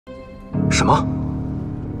什么？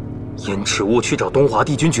燕赤乌去找东华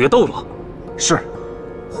帝君决斗了？是。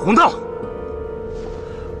胡闹！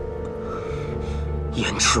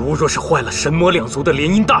燕赤乌若是坏了神魔两族的联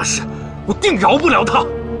姻大事，我定饶不了他。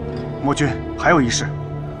魔君，还有一事。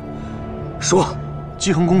说。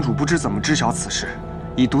姬恒公主不知怎么知晓此事，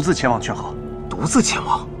已独自前往劝和。独自前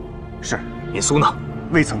往？是。敏苏呢？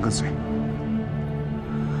未曾跟随。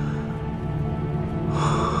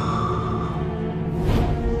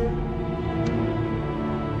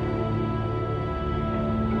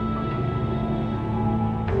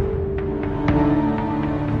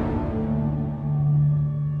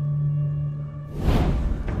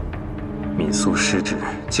敏苏失职，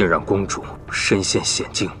竟让公主身陷险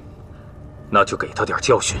境，那就给她点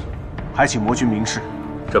教训。还请魔君明示。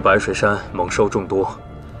这白水山猛兽众多，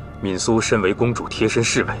敏苏身为公主贴身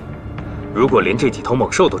侍卫，如果连这几头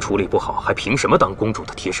猛兽都处理不好，还凭什么当公主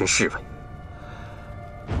的贴身侍卫？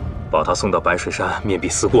把她送到白水山面壁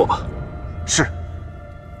思过吧。是。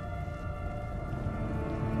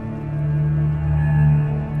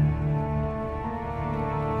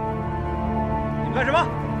你们干什么？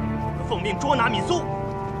奉命捉拿敏苏！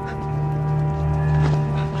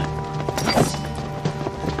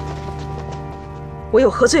我有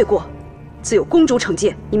何罪过？自有公主惩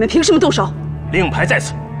戒，你们凭什么动手？令牌在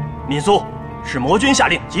此，敏苏，是魔君下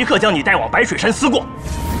令，即刻将你带往白水山思过。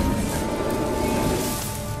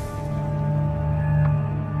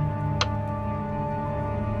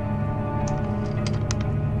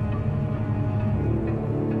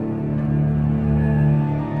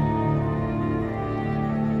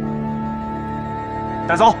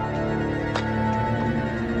带走。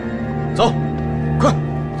走，快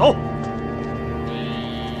走。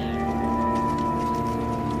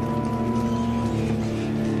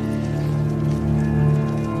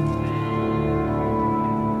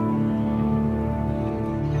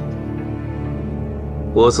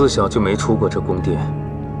我自小就没出过这宫殿，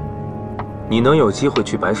你能有机会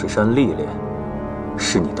去白水山历练，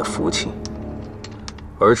是你的福气。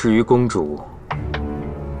而至于公主，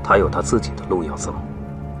她有她自己的路要走。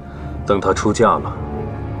等她出嫁了，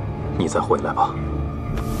你再回来吧。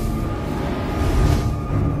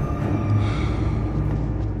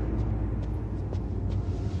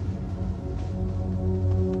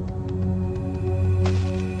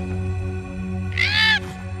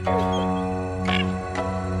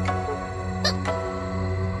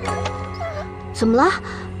怎么了？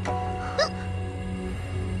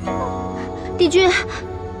帝君，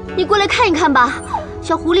你过来看一看吧，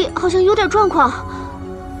小狐狸好像有点状况。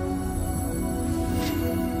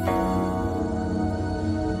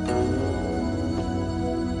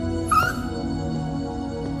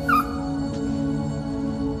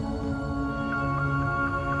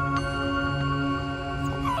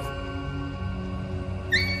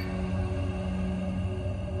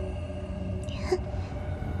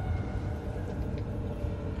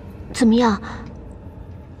怎么样？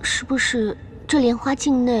是不是这莲花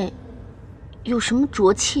境内有什么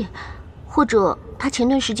浊气，或者他前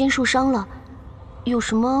段时间受伤了，有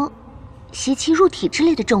什么邪气入体之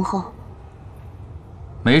类的症候？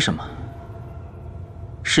没什么，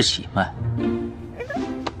是喜脉。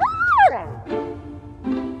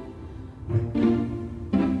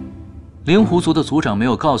灵狐族的族长没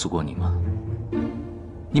有告诉过你吗？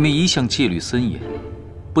你们一向戒律森严，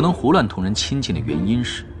不能胡乱同人亲近的原因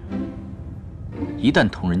是，一旦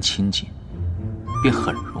同人亲近，便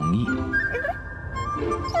很容易。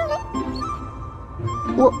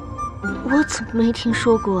我怎么没听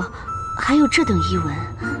说过还有这等异闻？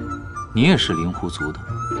你也是灵狐族的？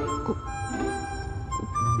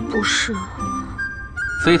不是。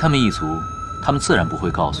非他们一族，他们自然不会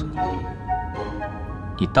告诉你。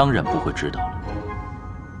你当然不会知道了。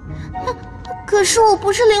可是我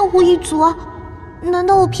不是灵狐一族啊，难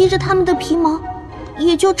道我披着他们的皮毛，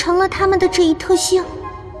也就成了他们的这一特性？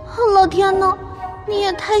老天哪，你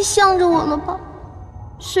也太向着我了吧！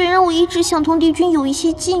虽然我一直想同帝君有一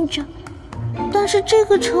些进展，但是这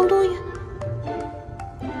个程度也……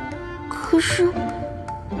可是，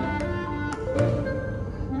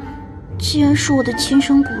既然是我的亲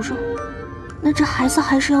生骨肉，那这孩子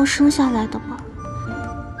还是要生下来的吧？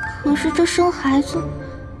可是这生孩子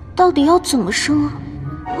到底要怎么生啊？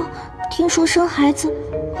听说生孩子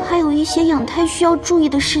还有一些养胎需要注意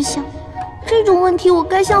的事项，这种问题我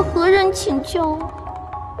该向何人请教啊？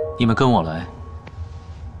你们跟我来。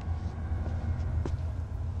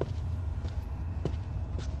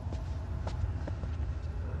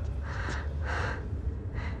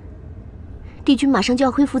帝君马上就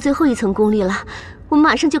要恢复最后一层功力了，我们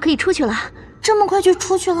马上就可以出去了。这么快就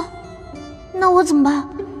出去了？那我怎么办？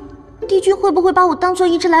帝君会不会把我当做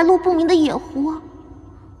一只来路不明的野狐啊？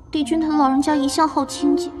帝君他老人家一向好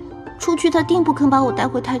清静，出去他定不肯把我带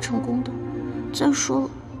回太晨宫的。再说了，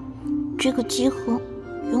这个姬蘅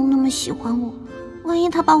又那么喜欢我，万一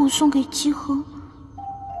他把我送给姬蘅，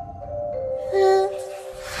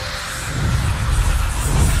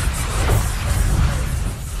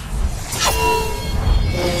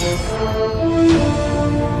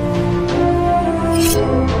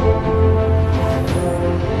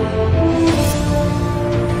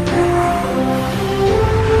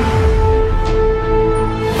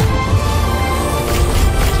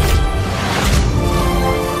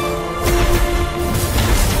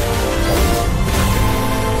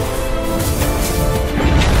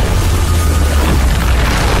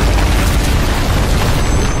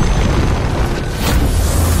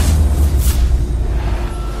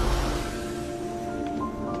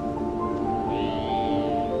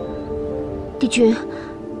帝君，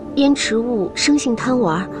燕迟雾生性贪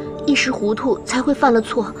玩，一时糊涂才会犯了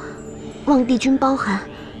错，望帝君包涵。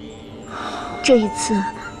这一次，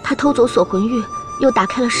他偷走锁魂玉，又打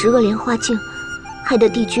开了十恶莲花境，害得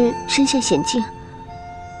帝君身陷险境。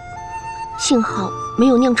幸好没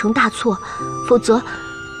有酿成大错，否则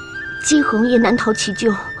姬蘅也难逃其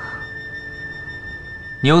咎。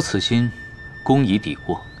你有此心，公已抵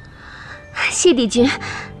过。谢帝君。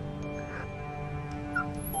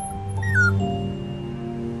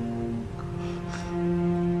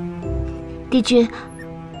帝君，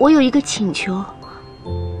我有一个请求。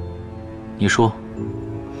你说。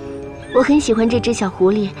我很喜欢这只小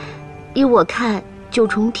狐狸，依我看，9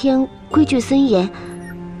重天规矩森严，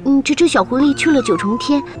这只小狐狸去了9重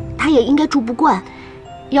天，它也应该住不惯。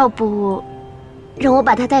要不，让我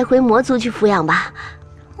把它带回魔族去抚养吧。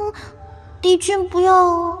帝君不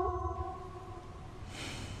要。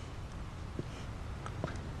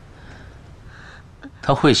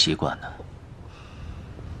它会习惯的。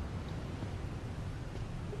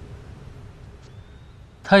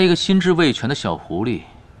他一个心智未全的小狐狸，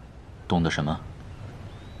懂得什么？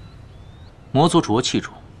魔族浊气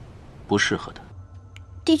种，不适合的。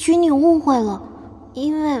帝君，你误会了，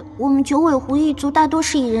因为我们九尾狐一族大多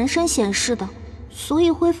是以人身显示的，所以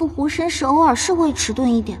恢复狐身时偶尔是会迟钝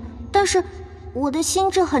一点。但是我的心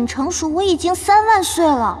智很成熟，我已经3万岁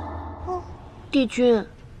了。帝君，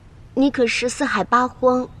你可是四海八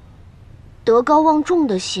荒、德高望重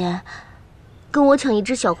的仙，跟我抢一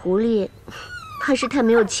只小狐狸，怕是太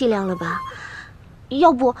没有气量了吧？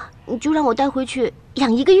要不你就让我带回去养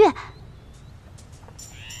1个月、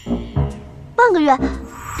半个月、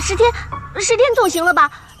10天，10天总行了吧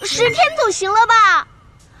？10天总行了吧？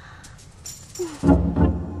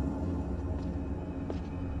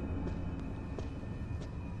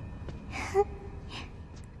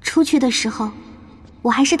出去的时候，我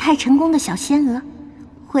还是太晨宫的小仙娥；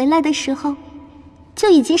回来的时候，就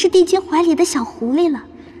已经是帝君怀里的小狐狸了。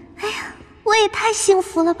哎呀，我也太幸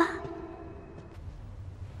福了吧！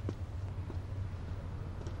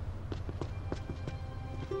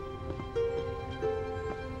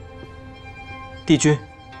帝君，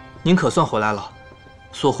您可算回来了。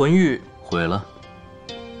锁魂玉毁了。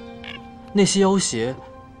那些妖邪，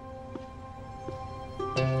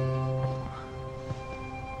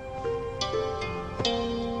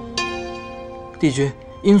帝君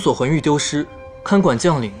因锁魂玉丢失，看管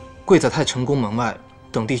将领跪在太晨宫门外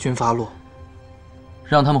等帝君发落。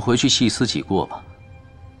让他们回去细思己过吧。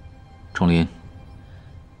重林，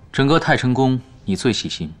整个太晨宫你最细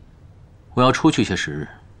心，我要出去些时日，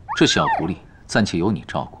这小狐狸暂且由你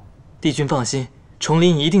照顾。帝君放心，重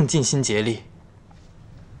林一定尽心竭力。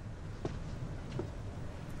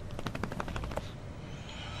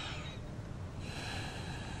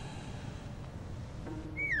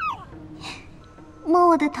摸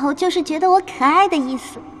我的头就是觉得我可爱的意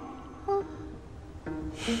思。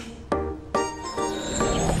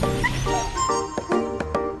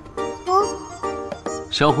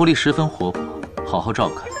小狐狸十分活泼，好好照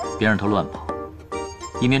看，别让它乱跑，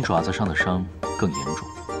以免爪子上的伤更严重。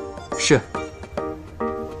是。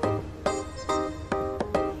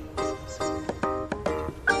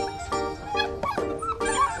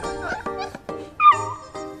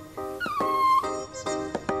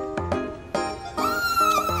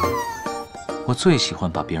我最喜欢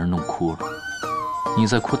把别人弄哭了，你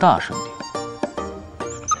再哭大声点。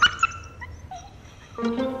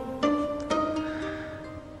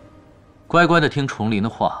乖乖的听重林的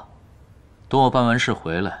话，等我办完事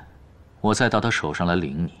回来，我再到他手上来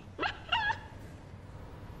领你。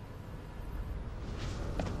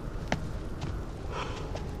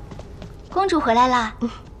公主回来啦，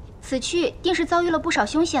此去定是遭遇了不少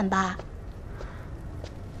凶险吧？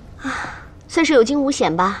算是有惊无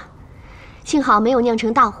险吧。幸好没有酿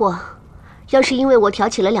成大祸。要是因为我挑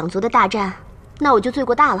起了两族的大战，那我就罪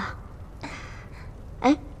过大了。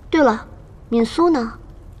哎，对了，敏苏呢？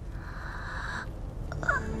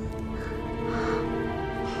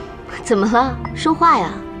怎么了？说话呀！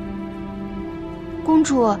公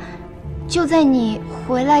主，就在你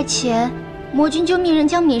回来前，魔君就命人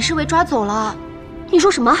将闵侍卫抓走了。你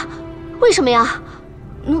说什么？为什么呀？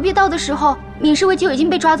奴婢到的时候，闵侍卫就已经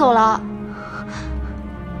被抓走了。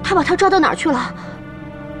他把他抓到哪儿去了？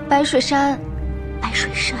白水山。白水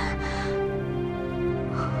山。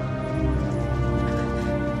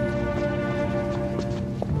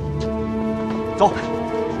走。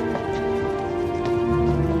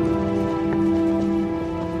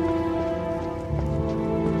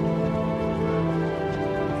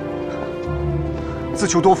自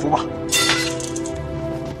求多福吧。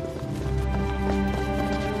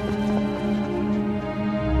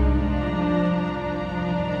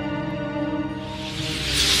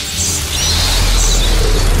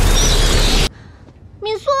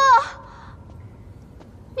敏苏，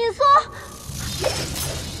敏苏，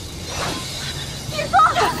敏苏！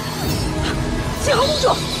景和公主，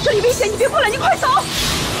这里危险，你别过来，你快走！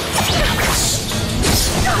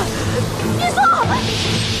敏苏！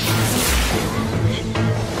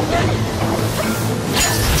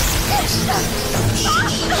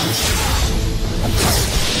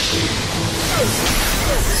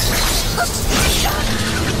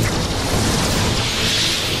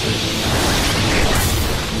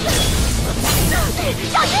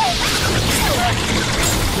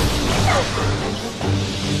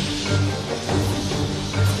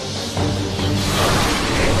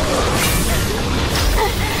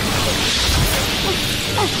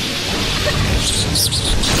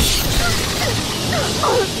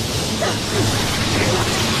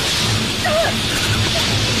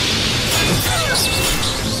小心！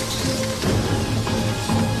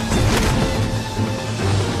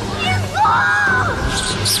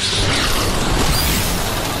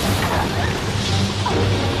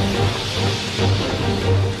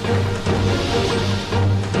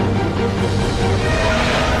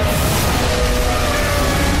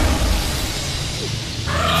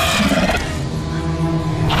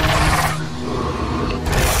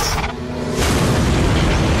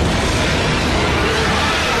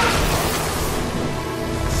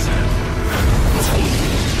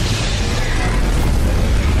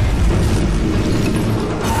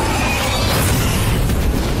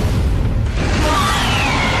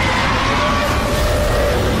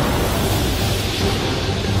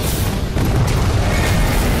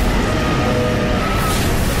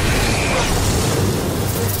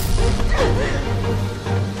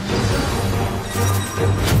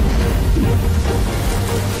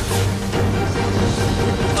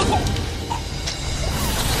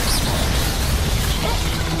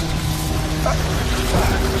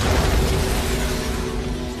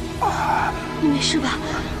你没事吧？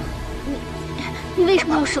你为什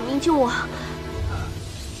么要舍命救我？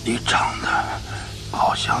你长得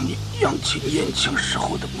好像你娘亲年轻时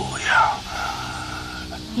候的模样。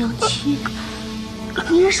娘亲？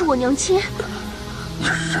你认识我娘亲？你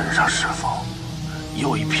身上是否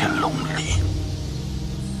有一片龙鳞？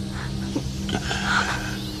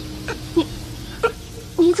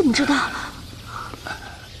你怎么知道？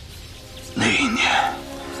那一年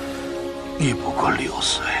你不过6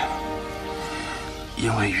岁，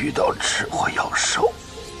因为遇到吃火妖兽，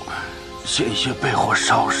险些被火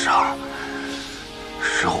烧伤，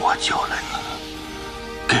是我救了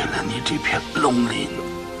你，给了你这片龙鳞。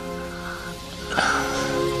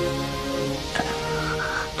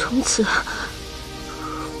从此，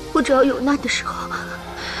我只要有难的时候，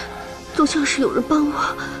总像是有人帮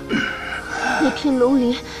我，那片龙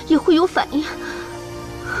鳞也会有反应。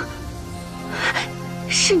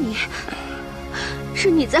是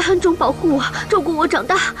你在暗中保护我，照顾我长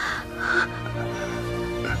大。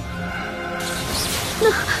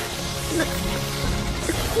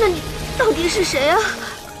那你到底是谁啊？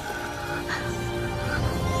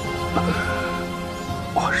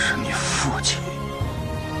我是你父亲。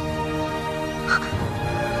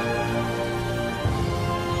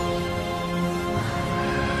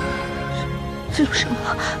这有什么？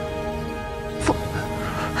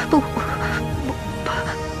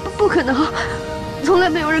不可能！从来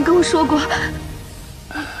没有人跟我说过，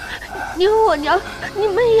你和我娘，你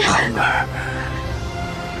们也……恒儿，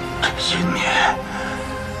这些年，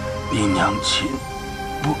你娘亲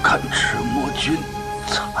不堪赤魔君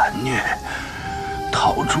残虐，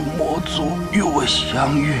逃出魔族与我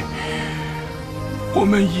相遇。我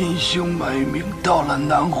们隐姓埋名到了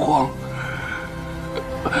南荒，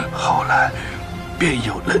后来便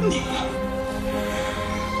有了你。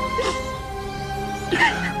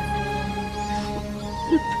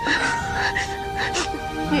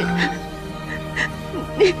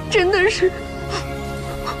你真的是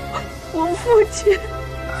我父亲。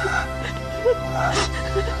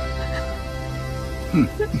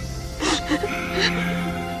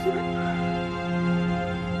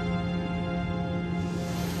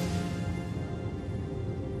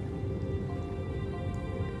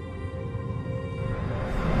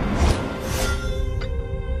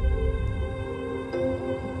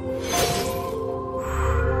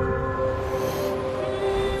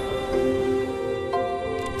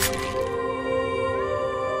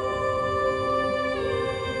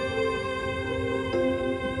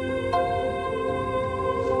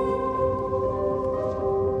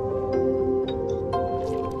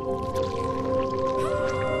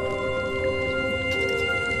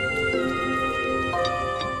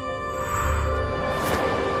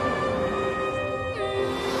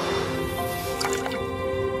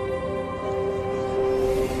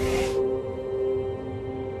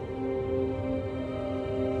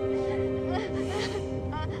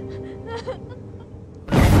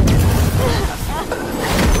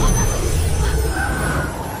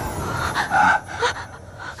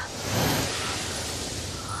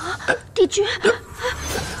帝君，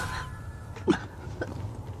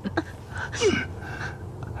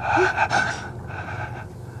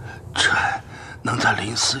臣能在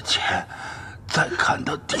临死前再看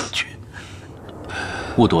到帝君。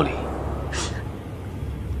勿多礼。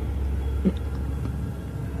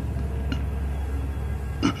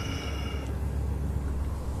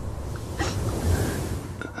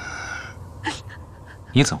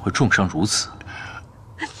你怎会重伤如此？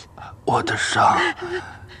我的伤，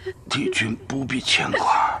帝君不必牵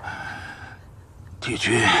挂。帝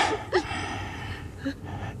君，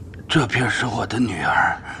这便是我的女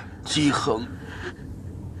儿姬蘅。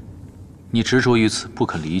你执着于此不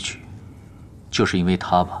肯离去，就是因为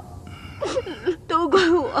她吧？都怪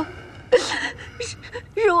我，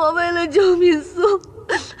是我为了救敏素，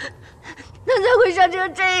他才会伤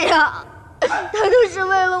成这样。他都是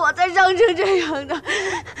为了我才伤成这样的。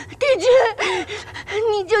帝君，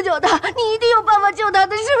你救救他，你一定有办法救他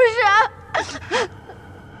的，是不是？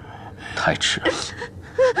太迟了。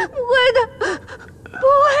不会的，不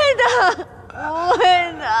会的，不会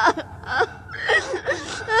的。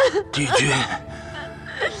帝君，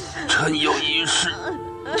臣有一事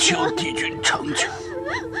求帝君成全。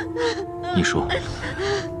你说。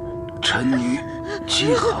臣女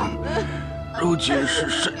姬蘅如今是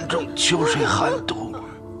身中秋水寒毒，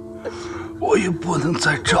我也不能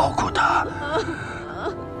再照顾她，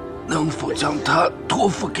能否将她托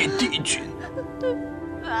付给帝君？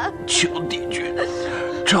求帝君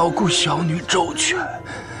照顾小女周全。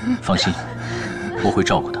放心，我会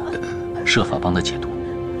照顾她，设法帮她解毒。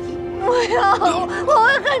不要，我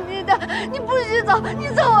会恨你的！你不许走，你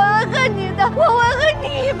走我会恨你的，我会恨你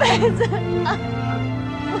一辈子。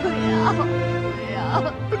不要，不要，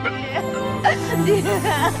爹，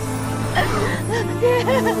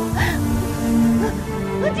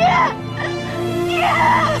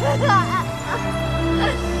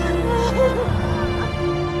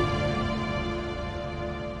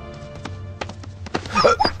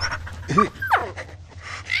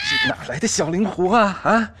这哪来的小灵狐啊？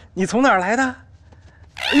啊，你从哪儿来的？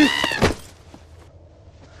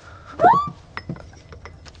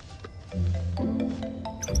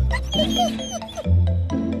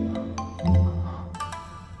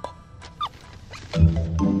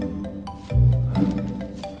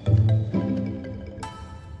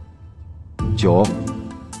酒。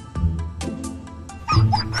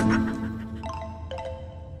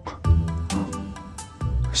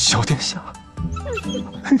小殿下，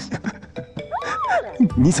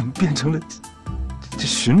你怎么变成了这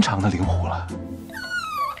寻常的灵狐了？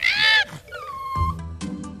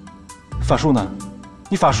法术呢？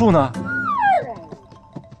你法术呢？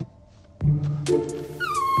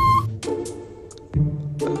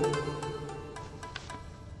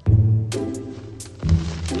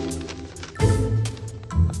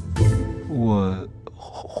我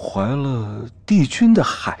怀了帝君的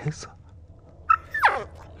孩子。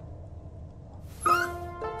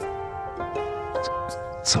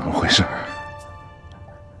怎么回事？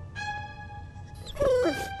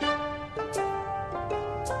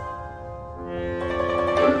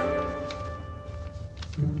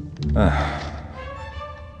哎，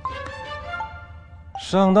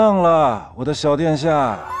上当了，我的小殿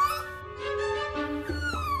下。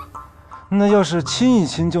那要是亲一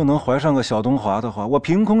亲就能怀上个小东华的话，我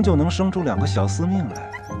凭空就能生出2个小司命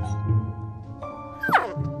来。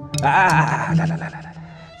哎，来。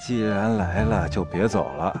既然来了，就别走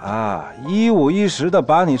了啊！一五一十的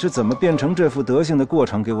把你是怎么变成这副德行的过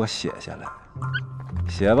程给我写下来。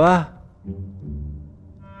写吧。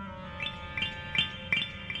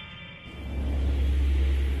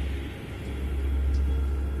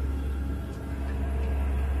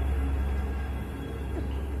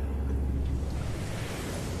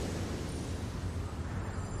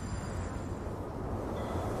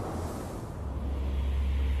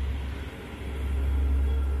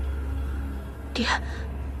爹，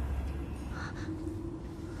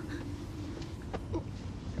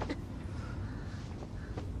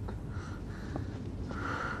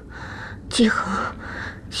姬蘅，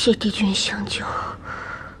谢帝君相救。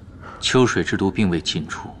秋水之毒并未尽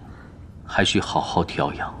除，还需好好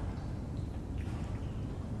调养。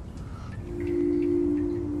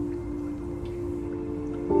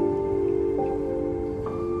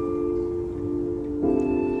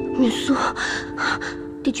敏苏，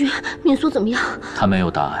帝君，敏苏怎么样？他没有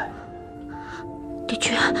大碍。帝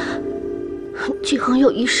君，姬蘅有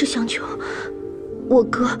一事相求，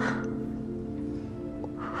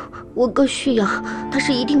我哥旭阳，他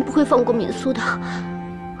是一定不会放过敏苏的。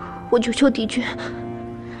我就求帝君，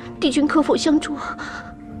帝君可否相助？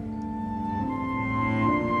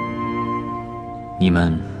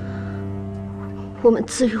我们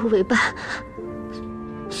自幼为伴，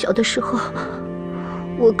小的时候，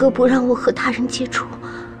我哥不让我和他人接触，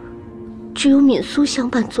只有敏苏相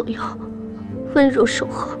伴左右，温柔守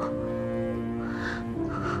候。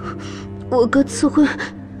我哥赐婚，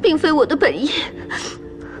并非我的本意。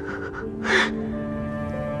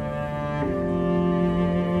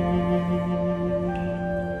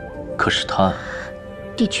可是他，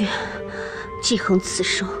帝君，姬蘅此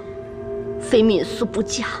生非敏苏不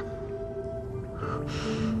嫁，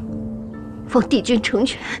望帝君成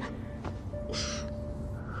全。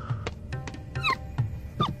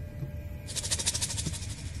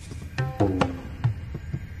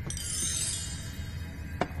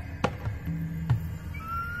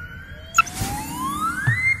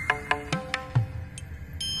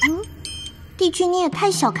帝君，你也太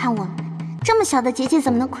小看我了，这么小的结界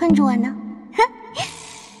怎么能困住我呢？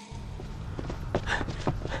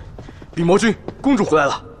禀魔君，公主回来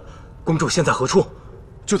了。公主现在何处？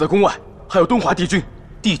就在宫外，还有东华帝君。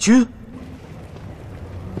帝君？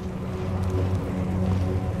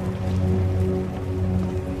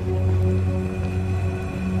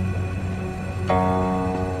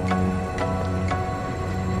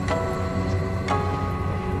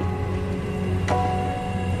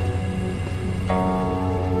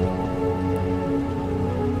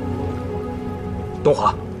东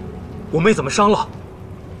华，我妹怎么伤了？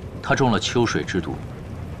她中了秋水之毒。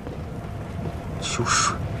秋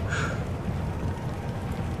水。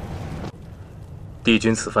帝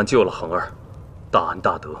君此番救了恒儿，大恩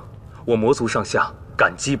大德，我魔族上下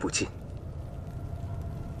感激不尽。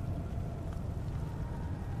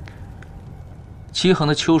姬蘅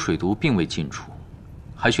的秋水毒并未尽除，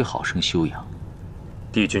还需好生休养。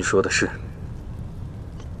帝君说的是。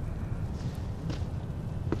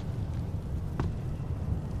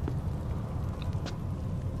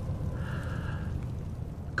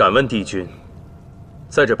敢问帝君，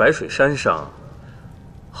在这白水山上，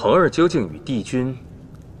恒儿究竟与帝君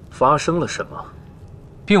发生了什么？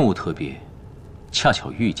并无特别，恰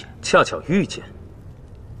巧遇见。恰巧遇见。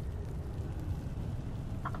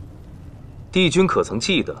帝君可曾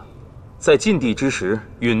记得，在禁地之时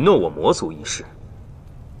允诺我魔族一事？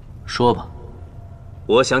说吧。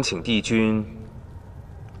我想请帝君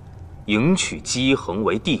迎娶姬蘅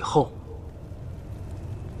为帝后。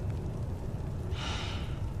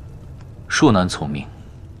恕难从命。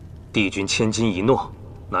帝君千金一诺，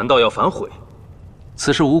难道要反悔？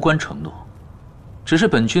此事无关承诺，只是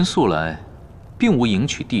本君素来并无迎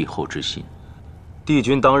娶帝后之心。帝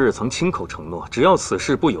君当日曾亲口承诺，只要此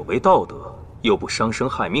事不有违道德，又不伤生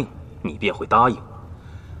害命，你便会答应。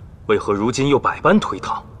为何如今又百般推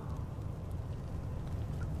搪？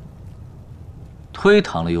推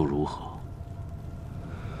搪了又如何？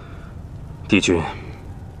帝君，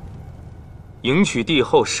迎娶帝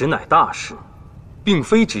后实乃大事，并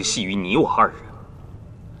非只系于你我二人。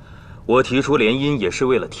我提出联姻也是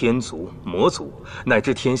为了天族、魔族乃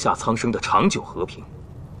至天下苍生的长久和平。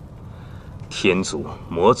天族、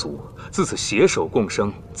魔族自此携手共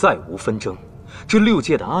生，再无纷争，这六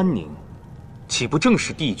界的安宁，岂不正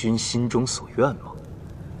是帝君心中所愿吗？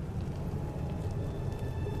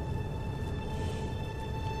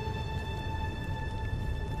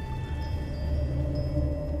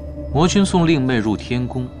魔君送令妹入天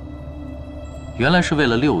宫，原来是为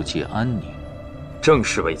了六界安宁。正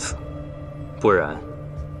是为此，不然，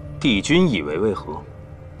帝君以为为何？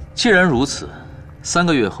既然如此，3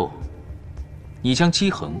个月后，你将姬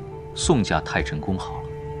蘅送嫁太晨宫好了。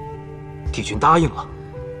帝君答应了。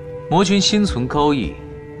魔君心存高义，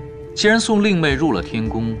既然送令妹入了天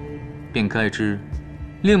宫，便该知，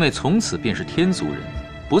令妹从此便是天族人，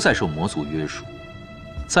不再受魔族约束。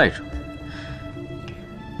再者，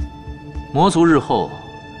魔族日后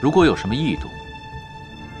如果有什么异动，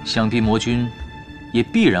想必魔君也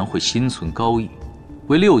必然会心存高义，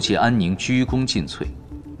为六界安宁鞠躬尽瘁，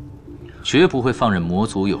绝不会放任魔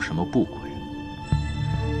族有什么不轨。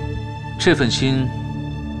这份心，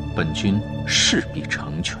本君势必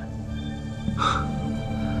成全。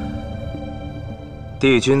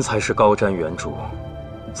帝君才是高瞻远瞩，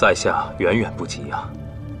在下远远不及啊。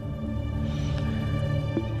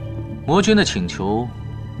魔君的请求，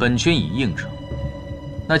本君已应承。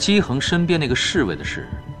那姬恒身边那个侍卫的事，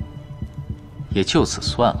也就此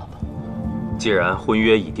算了吧。既然婚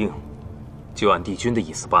约已定，就按帝君的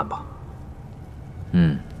意思办吧。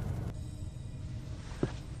嗯。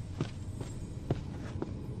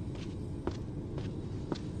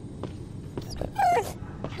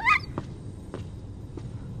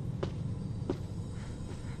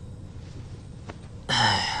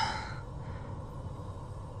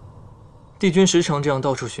帝君时常这样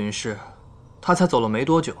到处巡视，他才走了没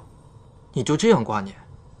多久，你就这样挂念，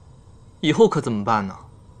以后可怎么办呢？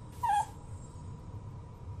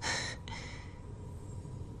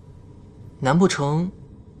难不成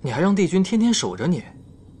你还让帝君天天守着你？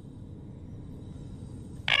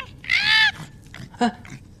哎，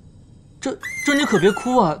这你可别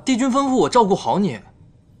哭啊！帝君吩咐我照顾好你。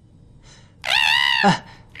哎，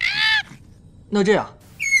那这样，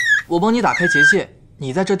我帮你打开结界。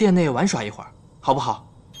你在这殿内玩耍一会儿，好不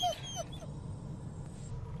好？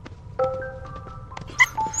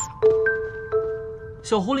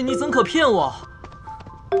小狐狸，你怎可骗我？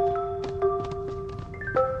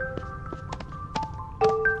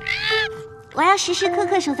我要时时刻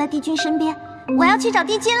刻守在帝君身边，我要去找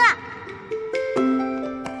帝君啦！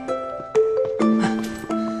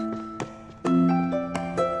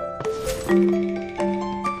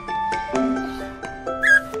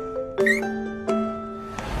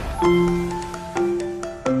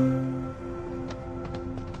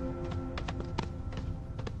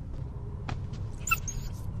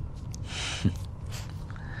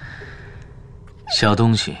小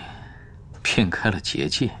东西，骗开了结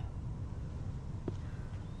界。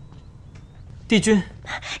帝君，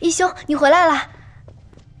义兄，你回来了。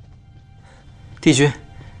帝君，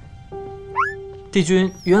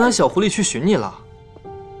原来小狐狸去寻你了。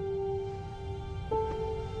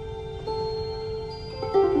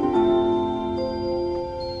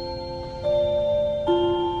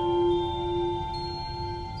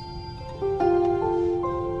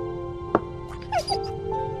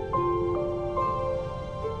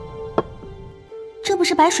这不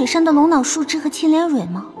是白水山的龙脑树枝和青莲蕊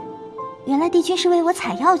吗？原来帝君是为我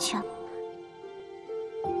采药去了。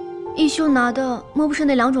义兄拿的莫不是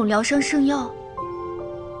那2种疗伤圣药？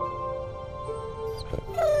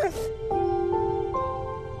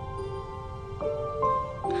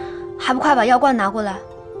还不快把药罐拿过来！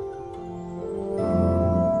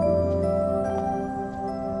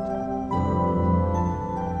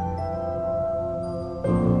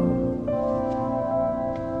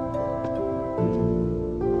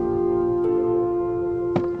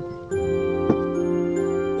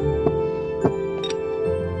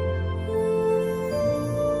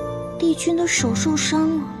帝君的手受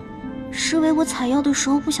伤了，是为我采药的时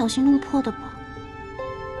候不小心弄破的吧？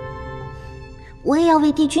我也要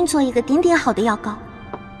为帝君做一个顶顶好的药膏。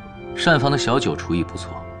膳房的小九厨艺不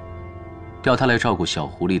错，调他来照顾小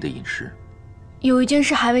狐狸的饮食。有一件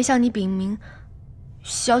事还未向你禀明，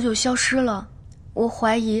小九消失了，我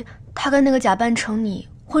怀疑他跟那个假扮成你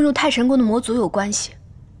混入太晨宫的魔族有关系。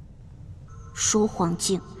说谎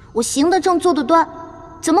精，我行得正坐得端，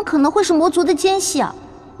怎么可能会是魔族的奸细啊？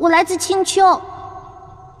我来自青丘，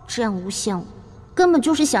这样诬陷我，根本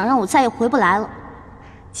就是想让我再也回不来了。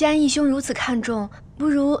既然义兄如此看重，不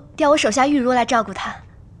如调我手下玉茹来照顾他。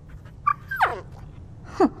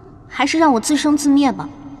哼，还是让我自生自灭吧。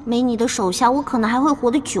没你的手下，我可能还会活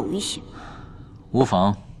得久一些。无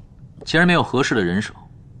妨，既然没有合适的人手，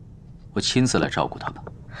我亲自来照顾他吧。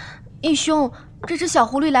义兄，这只小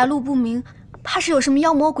狐狸来路不明，怕是有什么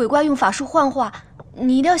妖魔鬼怪用法术幻化，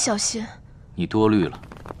你一定要小心。你多虑了。